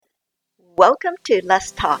Welcome to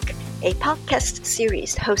Let's Talk, a podcast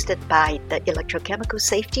series hosted by the Electrochemical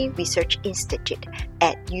Safety Research Institute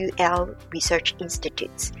at UL Research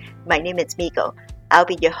Institutes. My name is Migo. I'll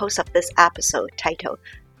be your host of this episode titled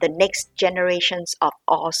The Next Generations of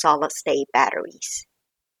All-Solid-State Batteries.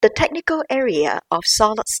 The technical area of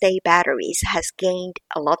solid-state batteries has gained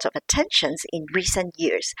a lot of attention in recent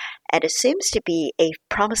years, and it seems to be a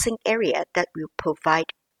promising area that will provide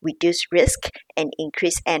reduced risk and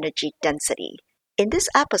increase energy density. In this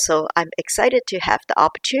episode, I'm excited to have the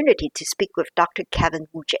opportunity to speak with Dr. Kevin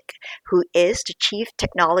Wujcik, who is the Chief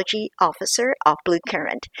Technology Officer of Blue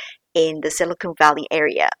Current in the Silicon Valley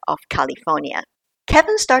area of California.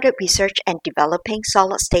 Kevin started research and developing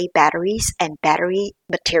solid-state batteries and battery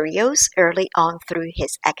materials early on through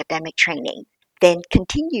his academic training, then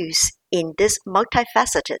continues in this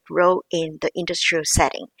multifaceted role in the industrial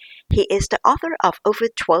setting. He is the author of over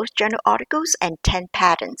 12 journal articles and 10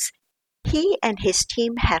 patents. He and his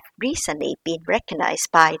team have recently been recognized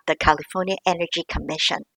by the California Energy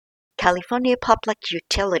Commission, California Public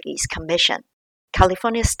Utilities Commission,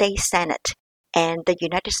 California State Senate, and the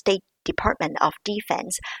United States Department of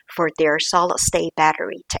Defense for their solid-state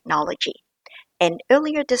battery technology. And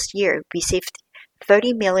earlier this year, received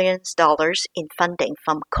 $30 million in funding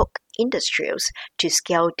from Koch Industries to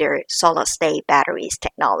scale their solid-state batteries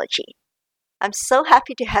technology. I'm so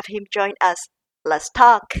happy to have him join us. Let's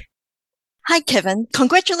talk. Hi, Kevin.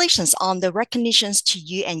 Congratulations on the recognitions to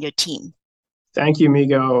you and your team. Thank you,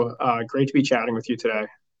 Migo. Great to be chatting with you today.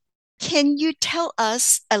 Can you tell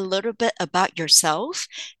us a little bit about yourself,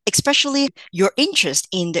 especially your interest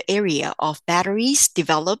in the area of batteries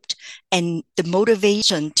developed and the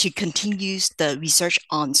motivation to continue the research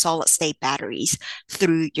on solid-state batteries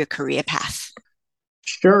through your career path?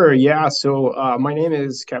 Sure, yeah. So my name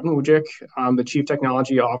is Kevin Wujcik. I'm the Chief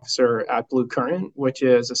Technology Officer at Blue Current, which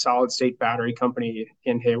is a solid-state battery company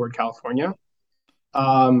in Hayward, California.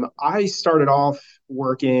 I started off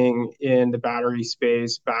working in the battery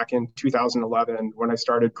space back in 2011 when I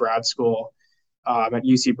started grad school at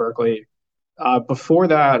UC Berkeley. Before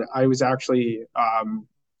that, I was an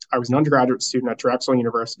undergraduate student at Drexel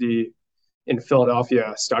University in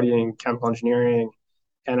Philadelphia studying chemical engineering,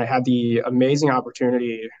 and I had the amazing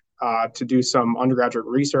opportunity to do some undergraduate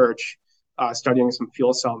research studying some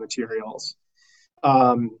fuel cell materials.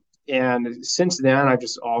 And since then, I've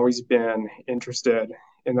just always been interested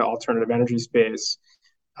in the alternative energy space.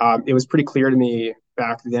 It was pretty clear to me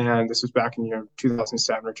back then, this was back in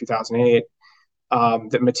 2007 or 2008,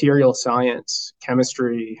 that material science,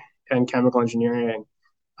 chemistry, and chemical engineering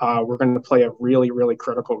were going to play a really, really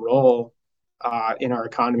critical role in our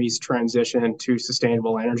economy's transition to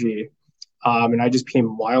sustainable energy. And I just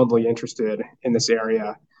became wildly interested in this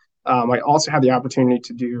area. I also had the opportunity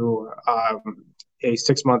to do a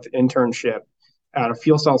 6-month internship at a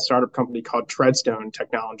fuel cell startup company called Treadstone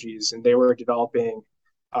Technologies, and they were developing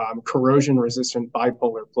corrosion-resistant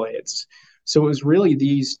bipolar plates. So it was really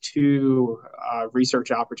these two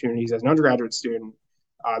research opportunities as an undergraduate student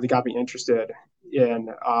that got me interested in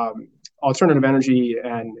alternative energy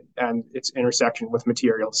and its intersection with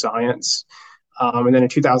material science. And then in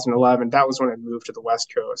 2011, that was when I moved to the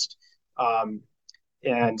West Coast.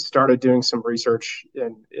 And started doing some research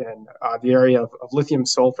in the area of lithium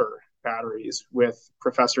sulfur batteries with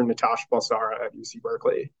Professor Natasha Balsara at UC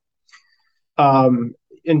Berkeley.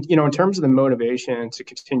 In terms of the motivation to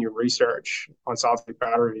continue research on solid-state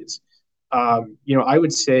batteries, I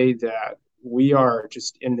would say that we are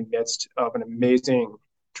just in the midst of an amazing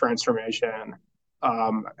transformation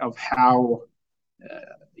of how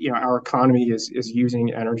our economy is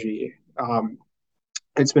using energy.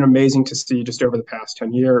 It's been amazing to see just over the past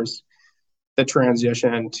 10 years the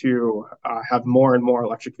transition to have more and more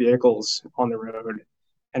electric vehicles on the road.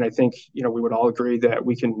 And I think, we would all agree that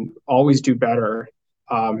we can always do better.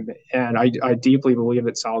 And I deeply believe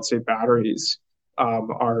that solid-state batteries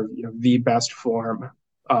are the best form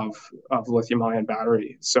of lithium-ion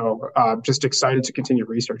battery. So just excited to continue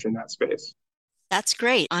research in that space. That's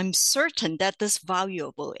great. I'm certain that this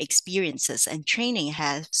valuable experiences and training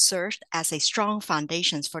have served as a strong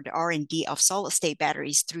foundation for the R&D of solid-state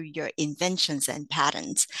batteries through your inventions and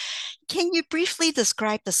patents. Can you briefly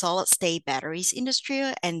describe the solid-state batteries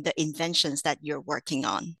industry and the inventions that you're working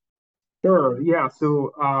on? Sure. Yeah.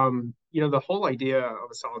 So, the whole idea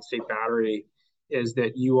of a solid-state battery is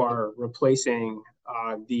that you are replacing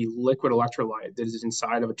the liquid electrolyte that is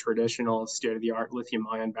inside of a traditional state-of-the-art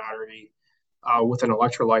lithium-ion battery with an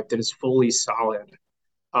electrolyte that is fully solid.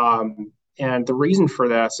 And the reason for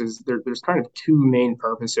this is there's kind of two main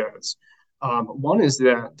purposes. One is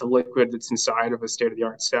that the liquid that's inside of a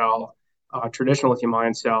state-of-the-art cell, traditional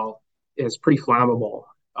lithium-ion cell, is pretty flammable.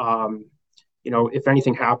 If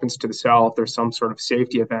anything happens to the cell, if there's some sort of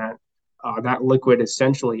safety event, that liquid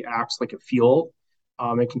essentially acts like a fuel.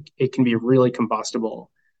 It can be really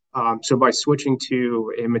combustible. So by switching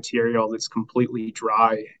to a material that's completely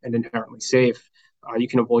dry and inherently safe, you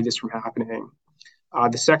can avoid this from happening.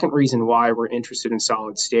 The second reason why we're interested in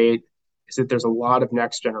solid state is that there's a lot of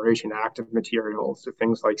next generation active materials, so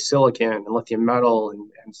things like silicon and lithium metal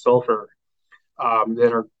and sulfur,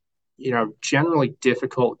 that are generally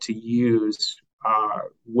difficult to use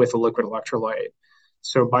with a liquid electrolyte.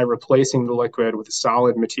 So by replacing the liquid with a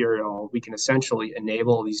solid material, we can essentially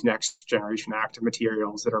enable these next generation active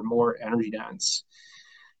materials that are more energy dense.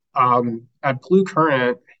 At Blue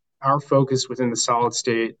Current, our focus within the solid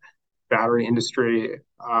state battery industry,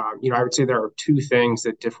 I would say there are two things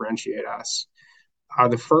that differentiate us.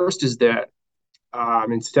 The first is that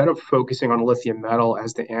instead of focusing on lithium metal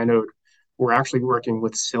as the anode, we're actually working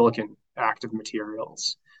with silicon active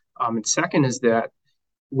materials. And second is that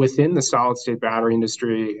within the solid state battery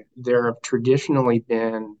industry, there have traditionally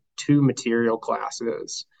been two material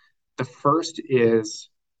classes. The first is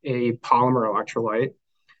a polymer electrolyte.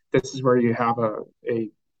 This is where you have a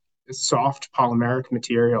soft polymeric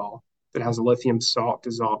material that has a lithium salt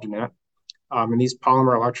dissolved in it. And these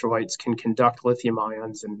polymer electrolytes can conduct lithium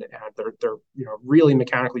ions, and they're really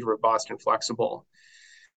mechanically robust and flexible.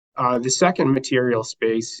 The second material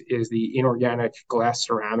space is the inorganic glass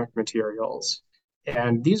ceramic materials.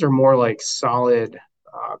 And these are more like solid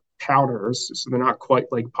powders, so they're not quite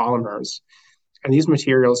like polymers. And these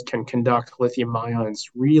materials can conduct lithium ions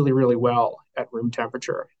really, really well at room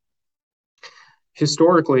temperature.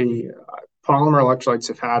 Historically, polymer electrolytes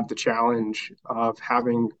have had the challenge of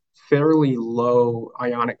having fairly low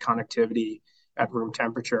ionic conductivity at room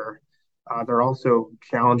temperature. They're also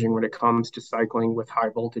challenging when it comes to cycling with high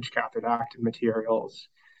voltage cathode active materials.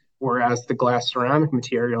 Whereas the glass ceramic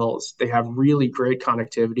materials, they have really great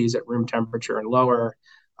conductivities at room temperature and lower,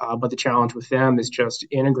 but the challenge with them is just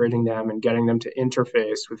integrating them and getting them to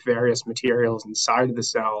interface with various materials inside of the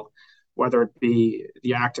cell, whether it be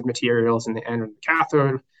the active materials in the anode and the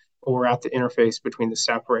cathode, or at the interface between the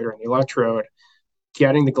separator and the electrode.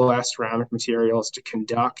 Getting the glass ceramic materials to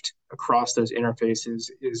conduct across those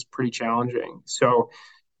interfaces is pretty challenging. So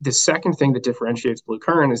the second thing that differentiates Blue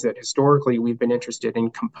Current is that historically we've been interested in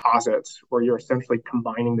composites, where you're essentially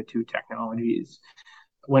combining the two technologies.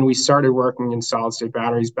 When we started working in solid state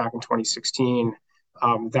batteries back in 2016,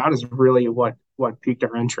 that is really what piqued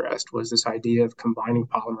our interest, was this idea of combining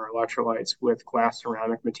polymer electrolytes with glass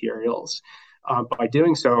ceramic materials. By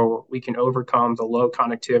doing so, we can overcome the low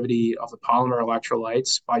conductivity of the polymer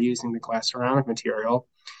electrolytes by using the glass ceramic material,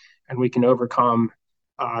 and we can overcome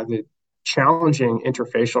the challenging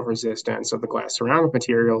interfacial resistance of the glass ceramic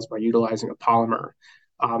materials by utilizing a polymer.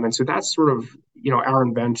 And so that's sort of, our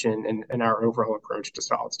invention and our overall approach to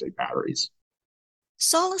solid state batteries.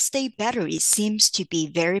 Solid state batteries seems to be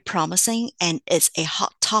very promising and is a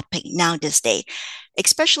hot topic now this day,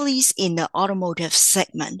 especially in the automotive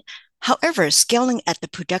segment. However, scaling at the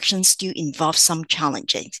production still involves some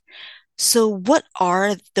challenges. So what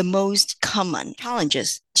are the most common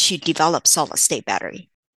challenges to develop solid state battery?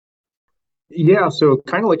 Yeah, so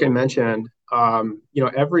kind of like I mentioned,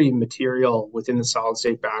 every material within the solid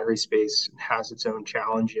state battery space has its own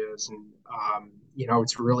challenges. And,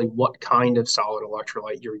 it's really what kind of solid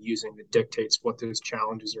electrolyte you're using that dictates what those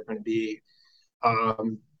challenges are going to be.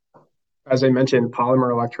 As I mentioned,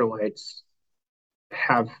 polymer electrolytes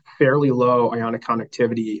have fairly low ionic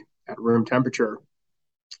conductivity at room temperature.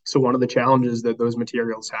 So one of the challenges that those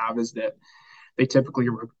materials have is that they typically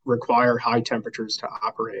require high temperatures to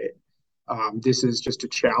operate. This is just a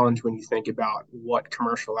challenge when you think about what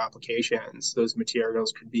commercial applications those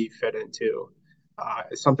materials could be fit into.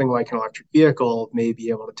 Something like an electric vehicle may be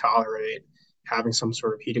able to tolerate having some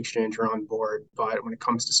sort of heat exchanger on board, but when it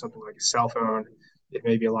comes to something like a cell phone, it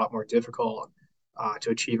may be a lot more difficult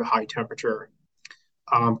to achieve a high temperature.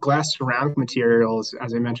 Glass ceramic materials,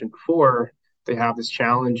 as I mentioned before, they have this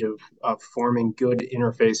challenge of forming good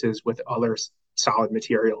interfaces with other solid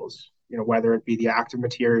materials, whether it be the active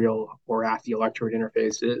material or at the electrode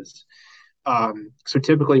interfaces. So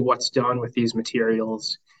typically what's done with these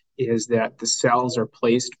materials is that the cells are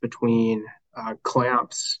placed between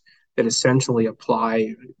clamps that essentially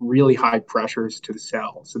apply really high pressures to the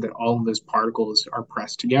cell so that all of those particles are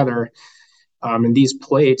pressed together. And these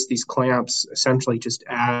plates, these clamps, essentially just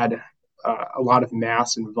add a lot of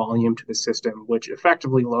mass and volume to the system, which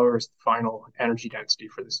effectively lowers the final energy density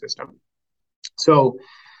for the system. So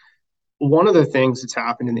one of the things that's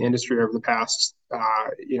happened in the industry over the past,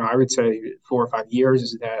 I would say 4 or 5 years,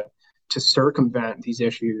 is that to circumvent these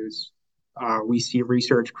issues, We see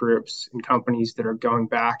research groups and companies that are going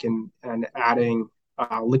back and adding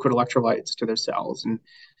liquid electrolytes to their cells. And,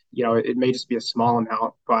 it may just be a small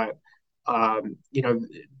amount, but,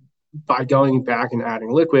 by going back and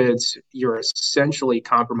adding liquids, you're essentially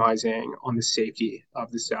compromising on the safety of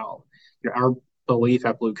the cell. Our belief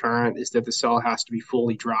at Blue Current is that the cell has to be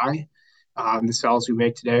fully dry. The cells we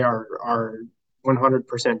make today are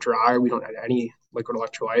 100% dry. We don't add any liquid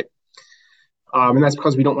electrolyte. And that's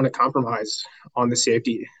because we don't want to compromise on the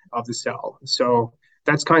safety of the cell. So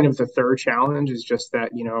that's kind of the third challenge, is just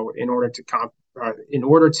that, in order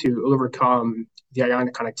to overcome the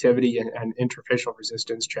ionic conductivity and interfacial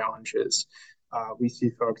resistance challenges, we see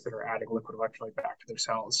folks that are adding liquid electrolyte back to their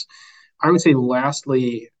cells. I would say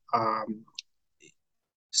lastly,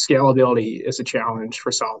 scalability is a challenge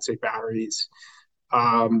for solid state batteries.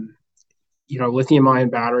 Lithium ion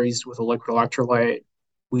batteries with a liquid electrolyte,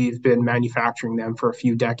 we've been manufacturing them for a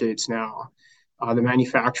few decades now. The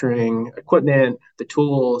manufacturing equipment, the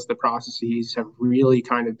tools, the processes have really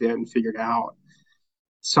kind of been figured out.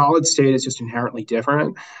 Solid state is just inherently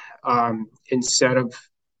different. Instead of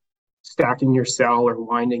stacking your cell or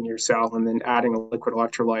winding your cell and then adding a liquid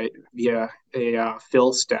electrolyte via a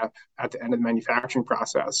fill step at the end of the manufacturing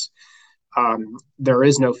process, there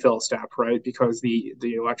is no fill step, right? Because the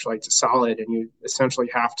electrolyte's a solid, and you essentially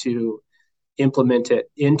have to implement it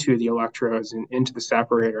into the electrodes and into the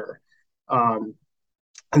separator. And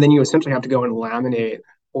then you essentially have to go and laminate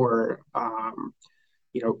or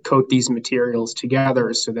coat these materials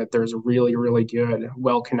together so that there's a really, really good,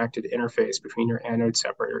 well-connected interface between your anode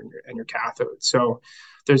separator and your cathode. So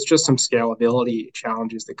there's just some scalability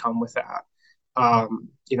challenges that come with that.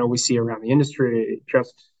 We see around the industry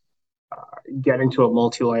just getting to a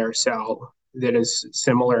multi-layer cell that is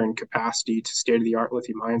similar in capacity to state-of-the-art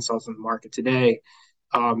lithium-ion cells in the market today.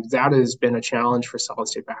 That has been a challenge for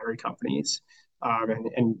solid-state battery companies.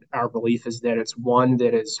 And our belief is that it's one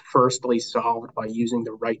that is firstly solved by using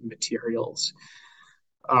the right materials.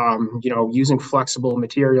 Using flexible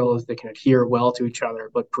materials that can adhere well to each other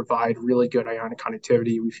but provide really good ionic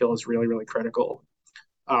conductivity, we feel is really, really critical.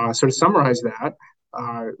 So to summarize that,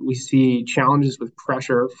 we see challenges with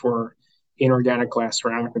pressure for inorganic glass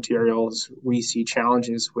ceramic materials. We see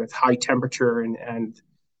challenges with high temperature and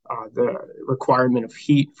the requirement of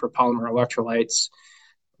heat for polymer electrolytes.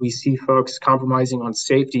 We see folks compromising on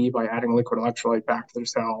safety by adding liquid electrolyte back to their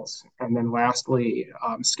cells. And then lastly,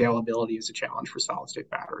 scalability is a challenge for solid-state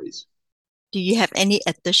batteries. Do you have any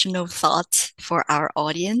additional thoughts for our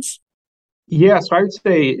audience? Yeah, so I would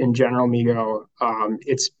say in general, Migo,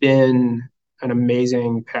 it's been an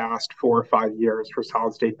amazing past 4 or 5 years for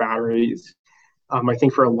solid-state batteries. I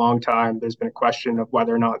think for a long time, there's been a question of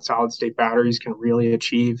whether or not solid-state batteries can really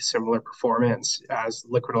achieve similar performance as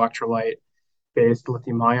liquid electrolyte-based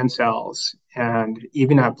lithium-ion cells. And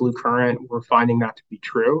even at Blue Current, we're finding that to be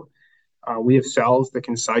true. We have cells that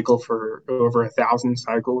can cycle for over 1,000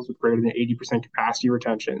 cycles with greater than 80% capacity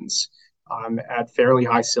retentions at fairly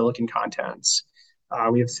high silicon contents.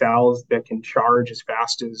 We have cells that can charge as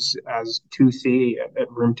fast as 2C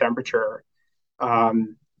at room temperature.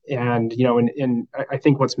 And I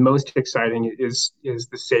think what's most exciting is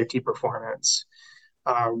the safety performance.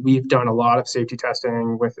 We've done a lot of safety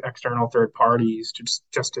testing with external third parties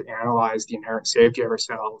just to analyze the inherent safety of our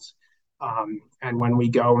cells. And when we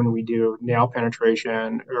go and we do nail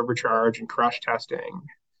penetration, overcharge, and crush testing,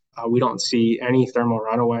 we don't see any thermal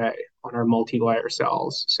runaway on our multi-layer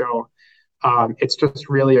cells. So it's just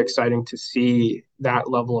really exciting to see that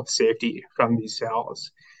level of safety from these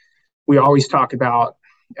cells. We always talk about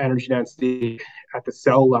energy density at the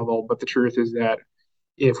cell level, but the truth is that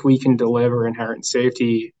if we can deliver inherent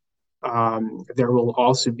safety, there will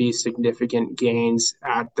also be significant gains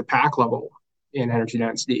at the pack level in energy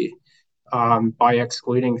density by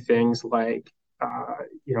excluding things like,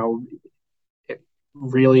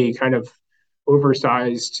 really kind of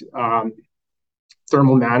oversized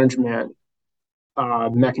thermal management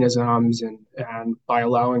mechanisms and by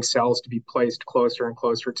allowing cells to be placed closer and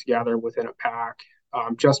closer together within a pack,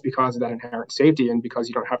 just because of that inherent safety and because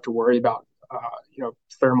you don't have to worry about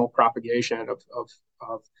thermal propagation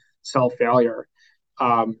of cell failure.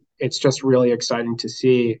 It's just really exciting to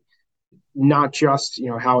see not just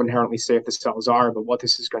how inherently safe the cells are, but what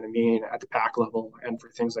this is going to mean at the pack level and for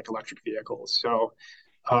things like electric vehicles. So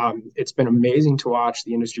it's been amazing to watch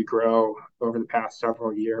the industry grow over the past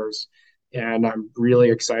several years. And I'm really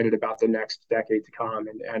excited about the next decade to come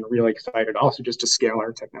and really excited also just to scale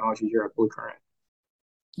our technology here at Blue Current.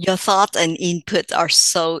 Your thoughts and input are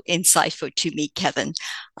so insightful to me, Kevin.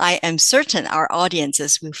 I am certain our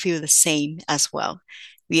audiences will feel the same as well.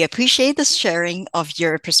 We appreciate the sharing of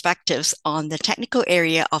your perspectives on the technical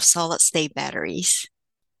area of solid-state batteries.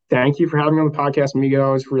 Thank you for having me on the podcast,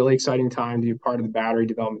 Migo. It's a really exciting time to be part of the battery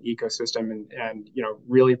development ecosystem and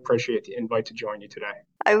really appreciate the invite to join you today.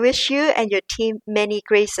 I wish you and your team many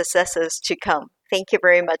great successes to come. Thank you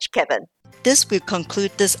very much, Kevin. This will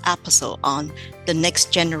conclude this episode on the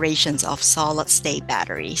next generations of solid-state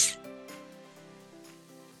batteries.